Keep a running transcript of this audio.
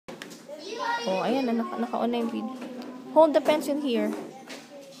Oh, ayan na, naka-on na yung video. Hold the pencil here.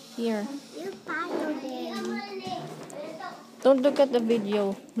 Here. You follow them. Don't look at the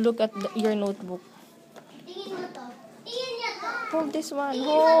video. Look at your notebook. Hold this one.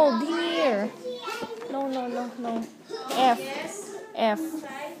 Hold here. No. F.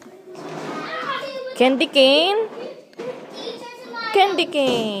 Candy cane. Candy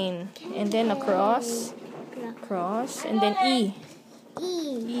cane. And then across. Cross. And then E.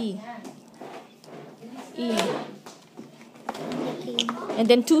 And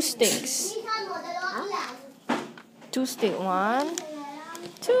then 2 sticks. 2 sticks. 1,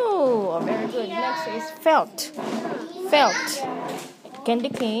 2. Oh, very good. Next is felt. Candy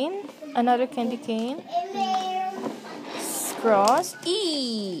cane. Another candy cane. Cross.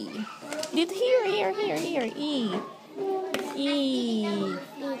 E. Here. E.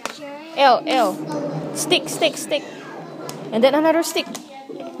 L. Stick. And then another stick.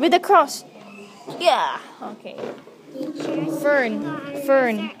 With the cross. Yeah. Okay. Fern.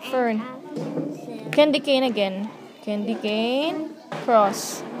 Candy cane again. Candy cane.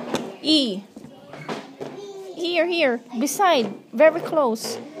 Cross. E. Here. Beside. Very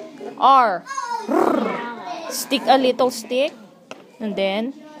close. R. Stick a little stick. And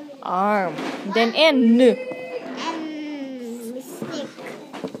then arm. Then N. Stick.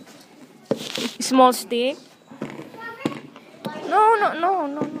 Small stick. No.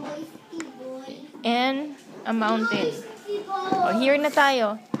 And a mountain. Oh, here na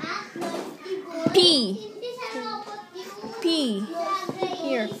tayo. P.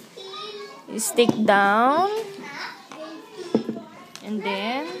 Here. Stick down. And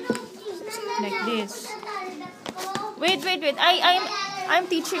then like this. Wait. I'm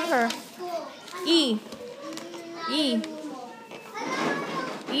teaching her. E.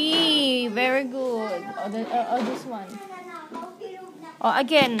 Very good. This one. Oh,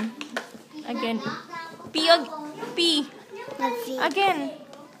 again. P. Again.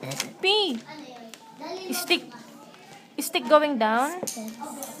 P. Stick going down.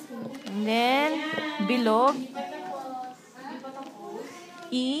 And then below.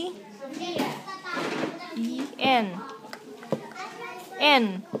 E. N.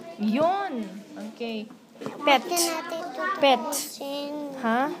 Yon. Okay. Pet.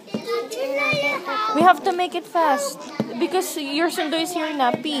 Huh? We have to make it fast. Because your sundo is here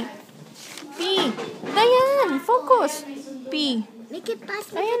na. P. Dayan, focus. P. Make it fast.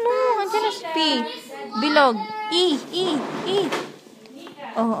 Ayan no, andyan na P. Bilog. E.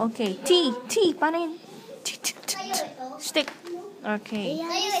 Oh, okay. T. Paano yun? Stick. Okay.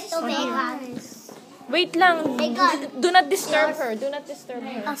 Wait lang. Do not disturb her.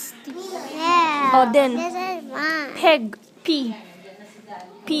 Oh, then. Peg. P.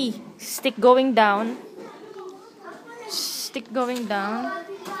 Stick going down.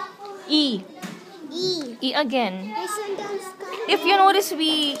 E again. If you notice,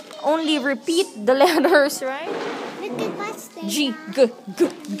 we only repeat the letters, right? G. G.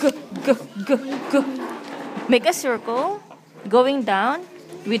 Make a circle. Going down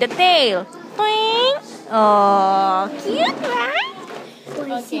with a tail. Twing. Oh, cute, right?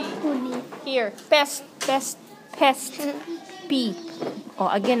 Okay. Here. Pest. P. Oh,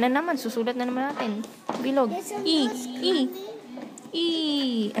 again na naman. Susulat na naman natin. Bilog. E.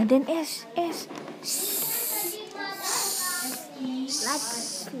 And then S.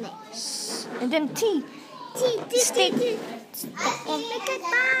 And then T. Stick.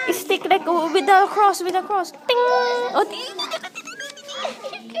 Stick like with a cross. Ting. Oh,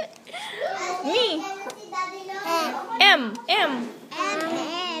 me. M.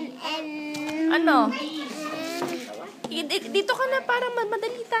 Ano? Dito ka na para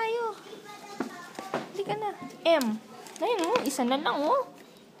madali tayo. Dito ka na. M. Ayun mo, isa na lang oh.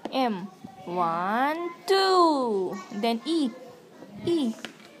 M. 1, 2. Then E.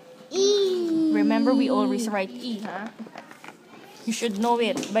 Remember, we always write E, huh? You should know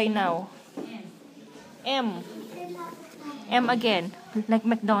it by now. M again. Like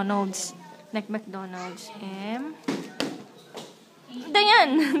McDonald's. M.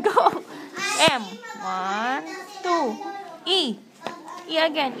 Dayan, go. M. 1, 2. E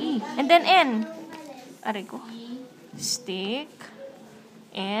again. E. And then N. Aray ko. Stick.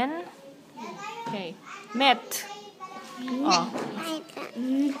 N. Okay. Met. Oh.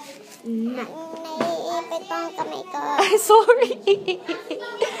 Naiipit ang kamay ko. Sorry.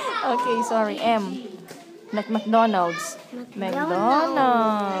 Okay, sorry. M. Like McDonald's.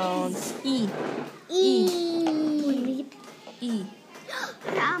 E.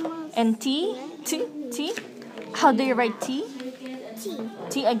 And T. How do you write T?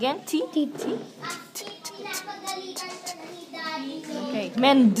 T again. T. Okay.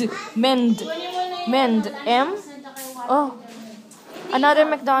 Mend. Mend. Mend. M. Oh. Another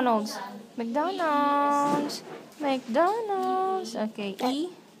McDonald's. McDonald's. McDonald's. Okay. E.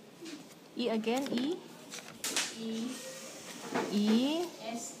 E again. E. E.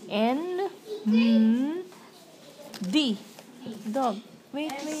 N. D. Dog.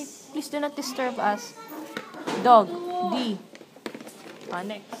 Wait. Please do not disturb us. Dog. D.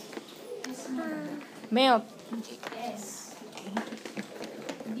 Next. Milk.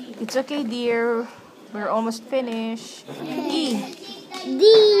 It's okay, dear. We're almost finished. E. D.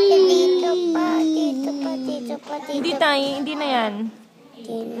 Dito pa. Hindi tayo. Hindi na yan.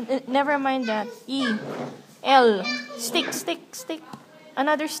 Never mind that. E. L. Stick.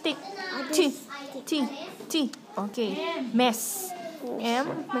 Another stick. T. Okay. Mess.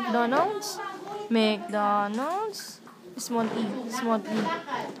 M. McDonald's. Small E.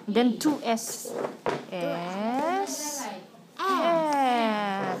 Then 2 S. S.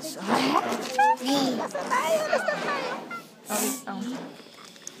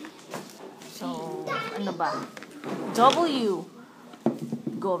 So, ano ba? W.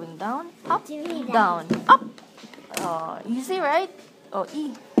 Going down, up, down, up. Easy, right? Oh,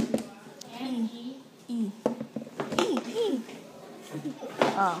 E.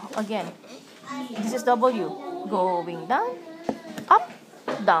 Again. This is W. Going down, up,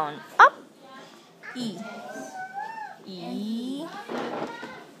 up. E.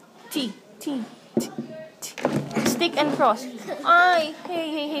 T. Stick and cross.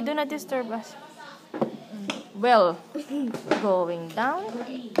 Hey, do not disturb us. Well, going down,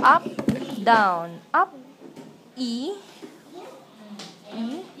 up, up. E.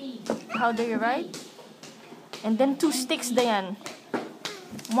 How do you write? And then 2 sticks, Dayan.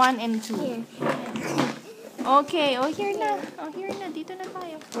 1 and 2. Okay, here na. Dito na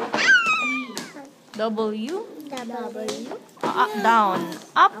tayo. W.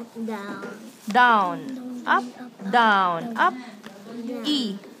 Down, up, down, up.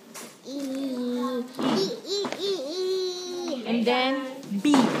 E. And then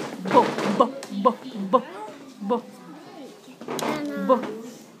B. Bo.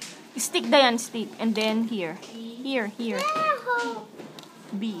 Stick, Dayan, stick. And then here.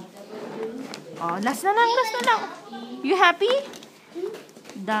 B. Last na lang. You happy?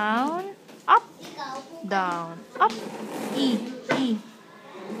 Down, up, up.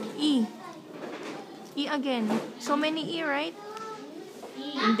 E again. So many E, right?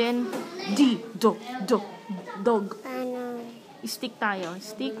 And then D. Dog. Stick tayo.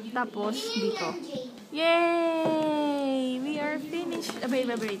 Stick, tapos dito. Yay! We are finished.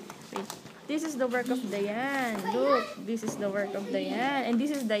 Wait. This is the work of Dayan. Look, this is the work of Dayan. And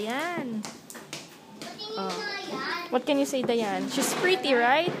this is Dayan. What can you say, Dayan? She's pretty,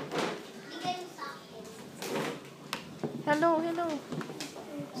 right? Hello.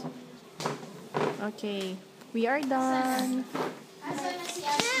 Okay, we are done.